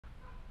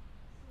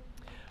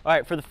All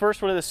right, for the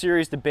first one of the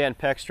series, the band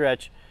pec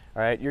stretch,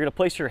 all right, you're gonna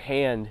place your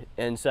hand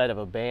inside of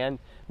a band.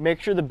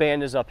 Make sure the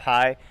band is up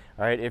high,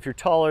 all right? If you're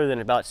taller than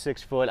about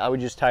 6 foot, I would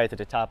just tie it to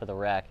the top of the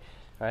rack,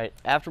 all right?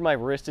 After my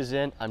wrist is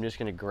in, I'm just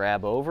gonna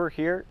grab over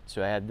here.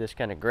 So I have this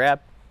kind of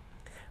grab.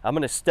 I'm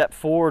gonna step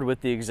forward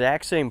with the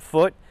exact same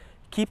foot.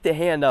 Keep the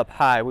hand up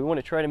high. We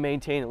wanna try to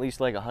maintain at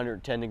least like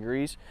 110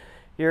 degrees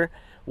here.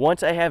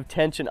 Once I have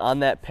tension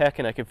on that pec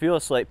and I can feel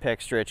a slight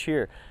pec stretch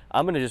here,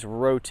 I'm gonna just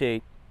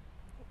rotate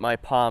my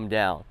palm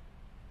down.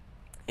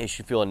 You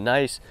should feel a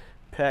nice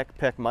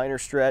pec minor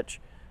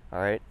stretch, all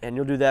right? And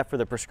you'll do that for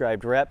the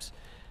prescribed reps.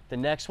 The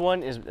next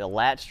one is a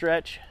lat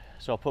stretch.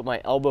 So I'll put my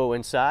elbow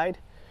inside,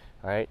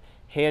 all right?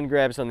 Hand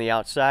grabs on the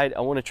outside. I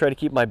wanna try to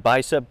keep my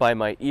bicep by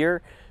my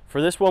ear. For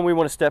this one, we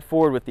wanna step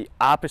forward with the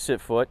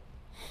opposite foot,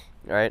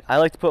 all right? I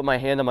like to put my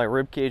hand on my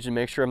rib cage and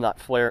make sure I'm not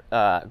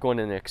going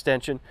in an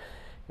extension.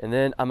 And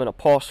then I'm gonna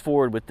pulse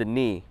forward with the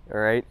knee,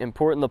 all right?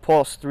 Important to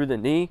pulse through the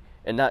knee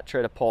and not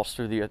try to pulse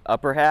through the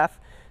upper half,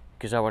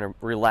 because I wanna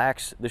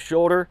relax the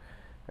shoulder,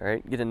 all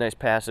right? Get a nice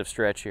passive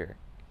stretch here.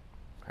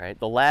 All right,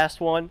 the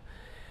last one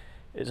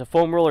is a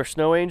foam roller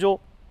snow angel.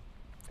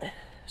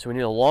 So we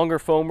need a longer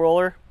foam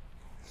roller.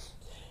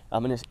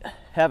 I'm gonna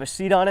have a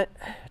seat on it,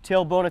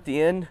 tailbone at the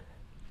end.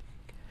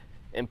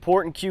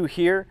 Important cue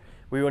here,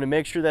 we wanna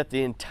make sure that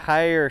the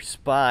entire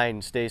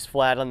spine stays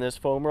flat on this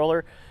foam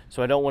roller.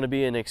 So I don't want to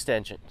be in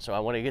extension. So I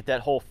want to get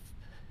that whole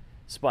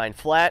spine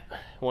flat.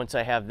 Once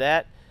I have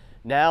that,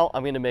 now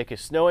I'm going to make a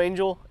snow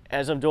angel.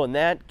 As I'm doing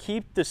that,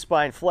 keep the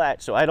spine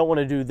flat. So I don't want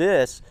to do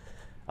this.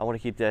 I want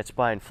to keep that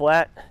spine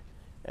flat.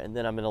 And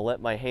then I'm going to let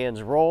my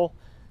hands roll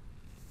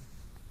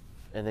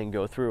and then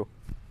go through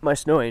my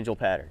snow angel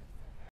pattern.